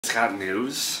It's got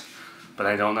news, but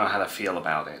I don't know how to feel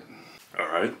about it.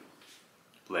 Alright,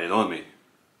 lay it on me.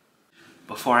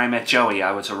 Before I met Joey,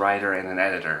 I was a writer and an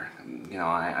editor. You know,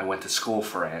 I went to school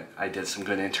for it. I did some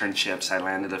good internships, I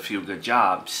landed a few good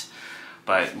jobs.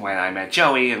 But when I met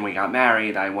Joey and we got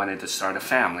married, I wanted to start a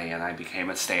family and I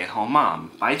became a stay-at-home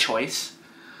mom, by choice.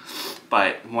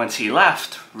 But once he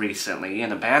left recently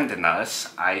and abandoned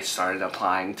us, I started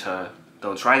applying to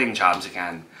those writing jobs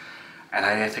again. And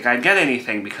I didn't think I'd get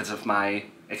anything because of my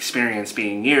experience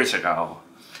being years ago.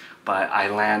 But I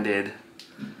landed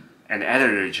an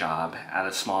editor job at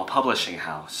a small publishing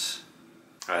house.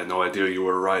 I had no idea you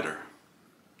were a writer.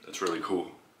 That's really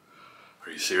cool.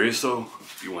 Are you serious though?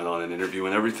 You went on an interview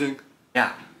and everything?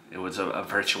 Yeah, it was a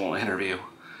virtual interview.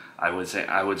 I was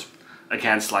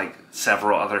against like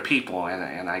several other people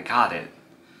and I got it.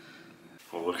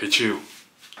 Well, look at you.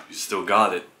 You still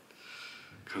got it.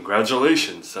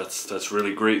 Congratulations. That's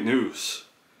really great news.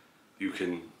 You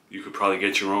could probably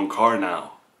get your own car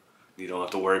now. You don't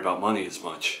have to worry about money as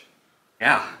much.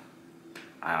 Yeah.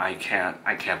 I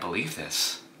can't believe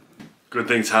this. Good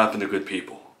things happen to good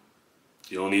people.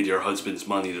 You don't need your husband's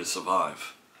money to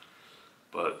survive.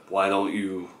 But why don't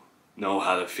you know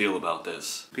how to feel about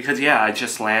this? Because yeah, I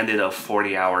just landed a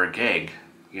 40-hour gig,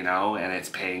 you know, and it's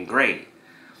paying great.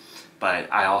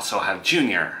 But I also have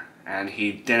Junior, and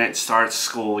he didn't start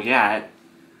school yet.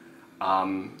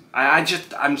 I'm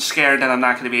scared that I'm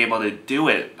not going to be able to do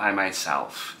it by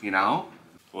myself, you know?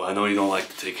 Well, I know you don't like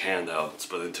to take handouts,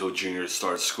 but until Junior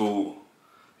starts school,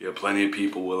 you have plenty of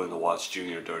people willing to watch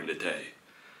Junior during the day.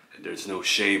 And there's no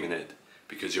shame in it,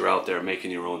 because you're out there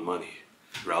making your own money.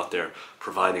 You're out there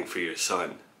providing for your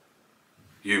son.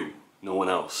 You, no one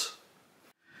else.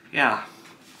 Yeah.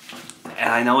 And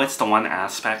I know it's the one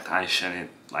aspect I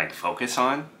shouldn't, like, focus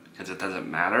on, because it doesn't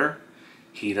matter.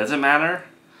 He doesn't matter.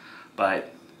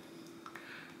 But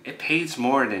it pays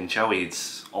more than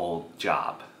Joey's old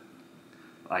job.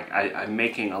 Like, I'm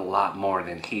making a lot more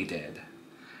than he did.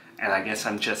 And I guess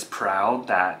I'm just proud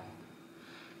that,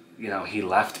 you know, he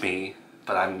left me,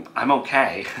 but I'm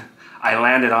okay. I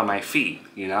landed on my feet,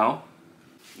 you know?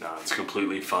 No, it's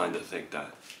completely fine to think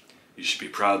that. You should be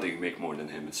proud that you make more than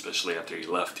him, especially after he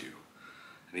left you.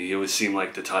 And he always seemed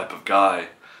like the type of guy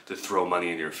to throw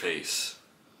money in your face.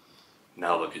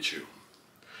 Now look at you.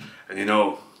 And you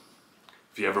know,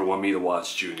 if you ever want me to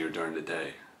watch Junior during the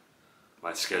day,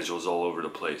 my schedule's all over the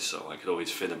place, so I could always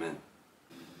fit him in.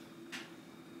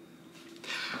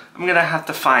 I'm gonna have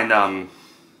to find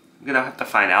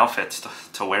outfits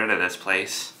to wear to this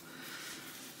place.